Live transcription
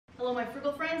Hello my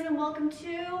frugal friends and welcome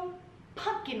to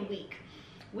Pumpkin Week.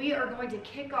 We are going to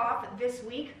kick off this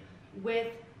week with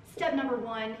step number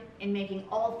 1 in making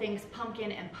all things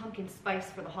pumpkin and pumpkin spice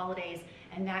for the holidays,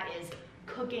 and that is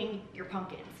cooking your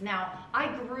pumpkins. Now,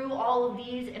 I grew all of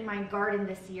these in my garden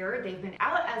this year. They've been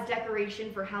out as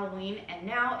decoration for Halloween, and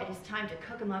now it is time to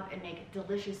cook them up and make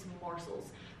delicious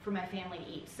morsels for my family to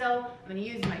eat. So I'm going to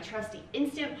use my trusty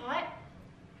Instant Pot,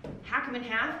 hack them in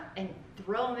half and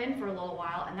throw them in for a little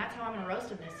while, and that's how I'm going to roast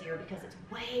them this year because it's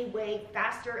way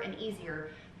faster and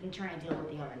easier than trying to deal with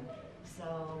the oven.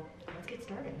 So let's get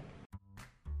started.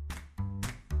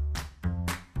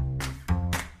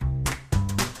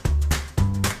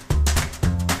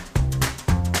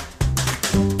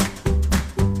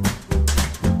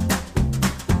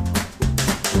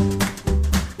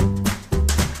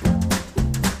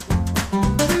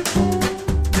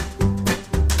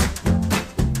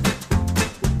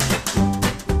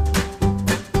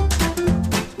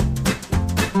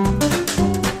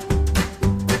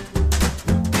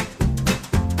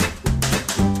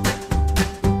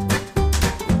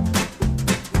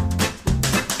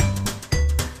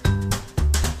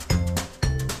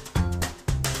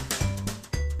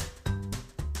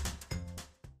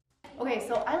 Okay,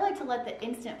 so I like to let the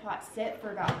Instant Pot sit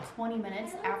for about 20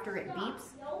 minutes after it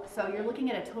beeps. So you're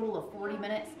looking at a total of 40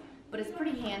 minutes, but it's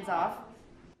pretty hands-off.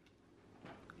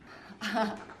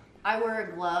 I wear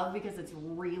a glove because it's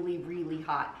really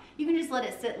hot. You can just let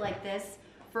it sit like this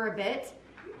for a bit,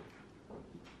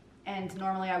 and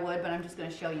normally I would, but I'm just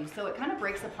gonna show you. So it kind of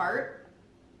breaks apart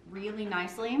really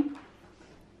nicely.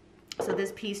 So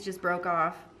this piece just broke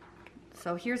off.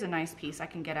 So here's a nice piece I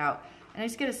can get out. And I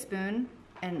just get a spoon,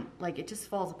 and like it just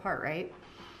falls apart, right?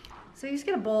 So you just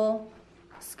get a bowl,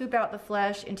 scoop out the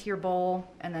flesh into your bowl,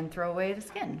 and then throw away the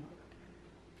skin.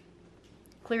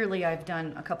 Clearly I've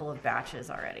done a couple of batches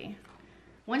already.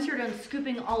 Once you're done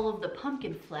scooping all of the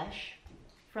pumpkin flesh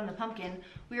from the pumpkin,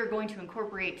 we are going to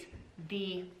incorporate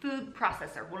the food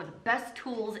processor, one of the best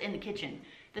tools in the kitchen.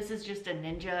 This is just a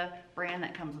Ninja brand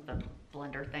that comes with a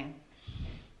blender thing.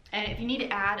 And if you need to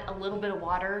add a little bit of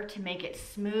water to make it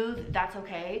smooth, that's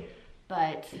okay.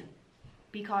 But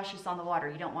be cautious on the water.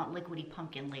 You don't want liquidy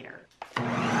pumpkin later.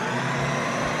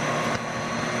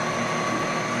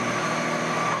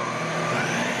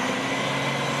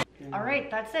 All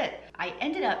right, that's it. I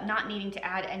ended up not needing to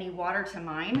add any water to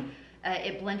mine.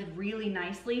 It blended really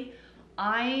nicely.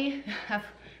 I have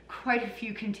quite a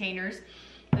few containers,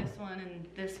 this one and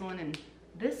this one and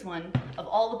this one, of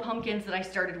all the pumpkins that I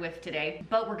started with today,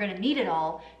 but we're gonna need it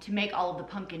all to make all of the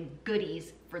pumpkin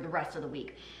goodies for the rest of the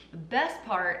week. The best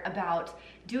part about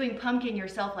doing pumpkin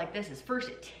yourself like this is, first,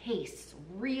 it tastes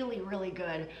really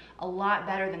good, a lot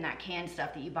better than that canned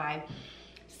stuff that you buy.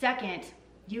 Second,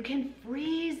 you can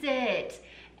freeze it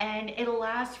and it'll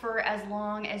last for as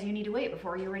long as you need to wait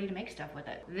before you're ready to make stuff with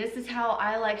it. This is how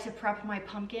I like to prep my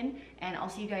pumpkin, and I'll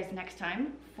see you guys next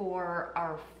time for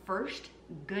our first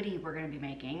goodie we're gonna be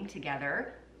making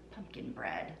together, pumpkin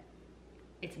bread.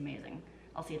 It's amazing.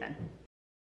 I'll see you then.